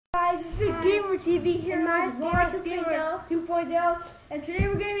guys, it's Big Gamer TV here with Mars Gamer 2.0. 2.0, and today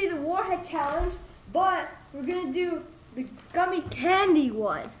we're going to be the Warhead Challenge, but we're going to do the gummy candy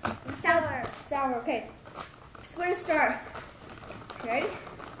one. Sour. Sour, okay. So we're going to start. Ready?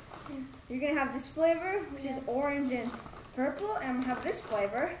 You're going to have this flavor, which is orange and purple, and we'll have this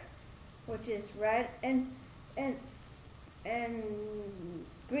flavor, which is red and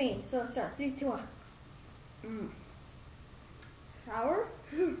green. So let's start. 3, 2, 1. Sour.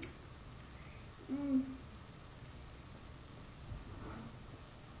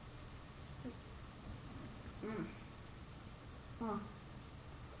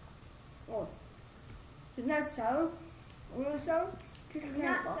 Oh, isn't that sour? Really sour? Just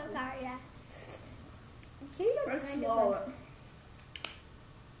Not so sour, yeah. See, let's swallow it.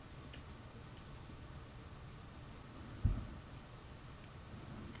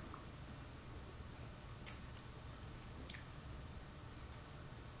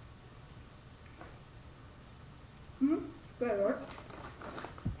 Good work.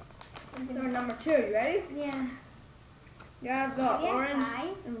 So number 2, you ready? Yeah. Yeah, I've got Yeah, orange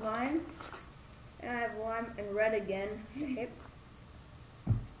lime. and lime. And I have lime and red again. Okay.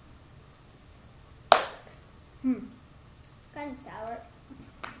 Kind of sour.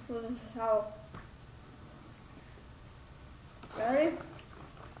 So this is how. Ready?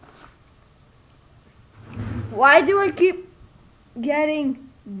 Why do I keep getting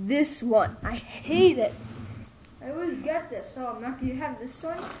this one? I hate it. I always get this, so I'm not gonna have this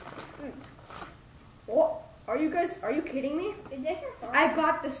one. What? Are you kidding me? Is this your fault? I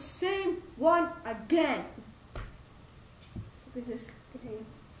got the same one again. Look at this. Continue.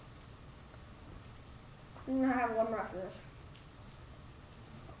 I'm gonna have one more after this.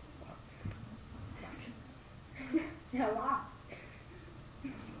 Yeah, a lot.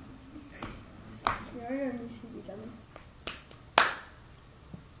 Yeah, you should be done.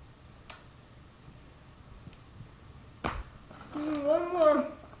 One more.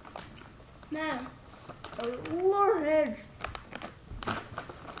 No. Warhead.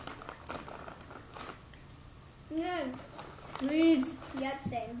 No. Please. Yeah, the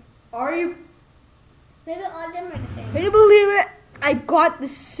same. Are you? Maybe all of them are the same. Can you believe it? I got the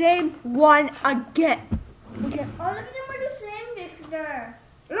same one again. Okay. All of them are the same, Victor.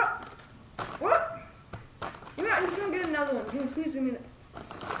 No. What? You know, I'm just gonna get another one. Can you please give me that?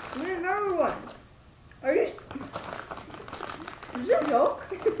 Give me another one. Are you? Is this a joke?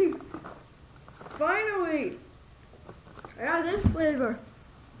 Finally! I got this flavor.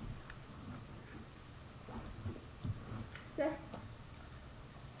 Yeah?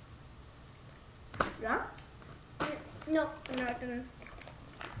 No, I'm not gonna.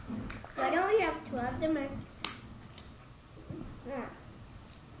 I only have 2 of them. Yeah.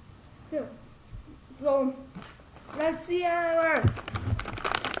 Two. So, let's see our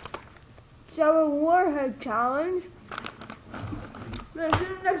Warhead Challenge. Let's see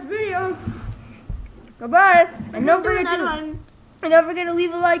the next video. Bye-bye. And don't forget to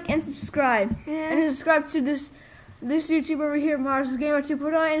leave a like and subscribe. Yeah. And subscribe to this YouTuber over here, Mars Gamer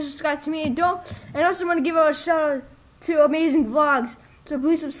 2.0, and subscribe to me. And also want to give a shout out to Amazing Vlogs. So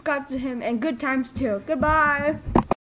please subscribe to him, and Good Times too. Goodbye.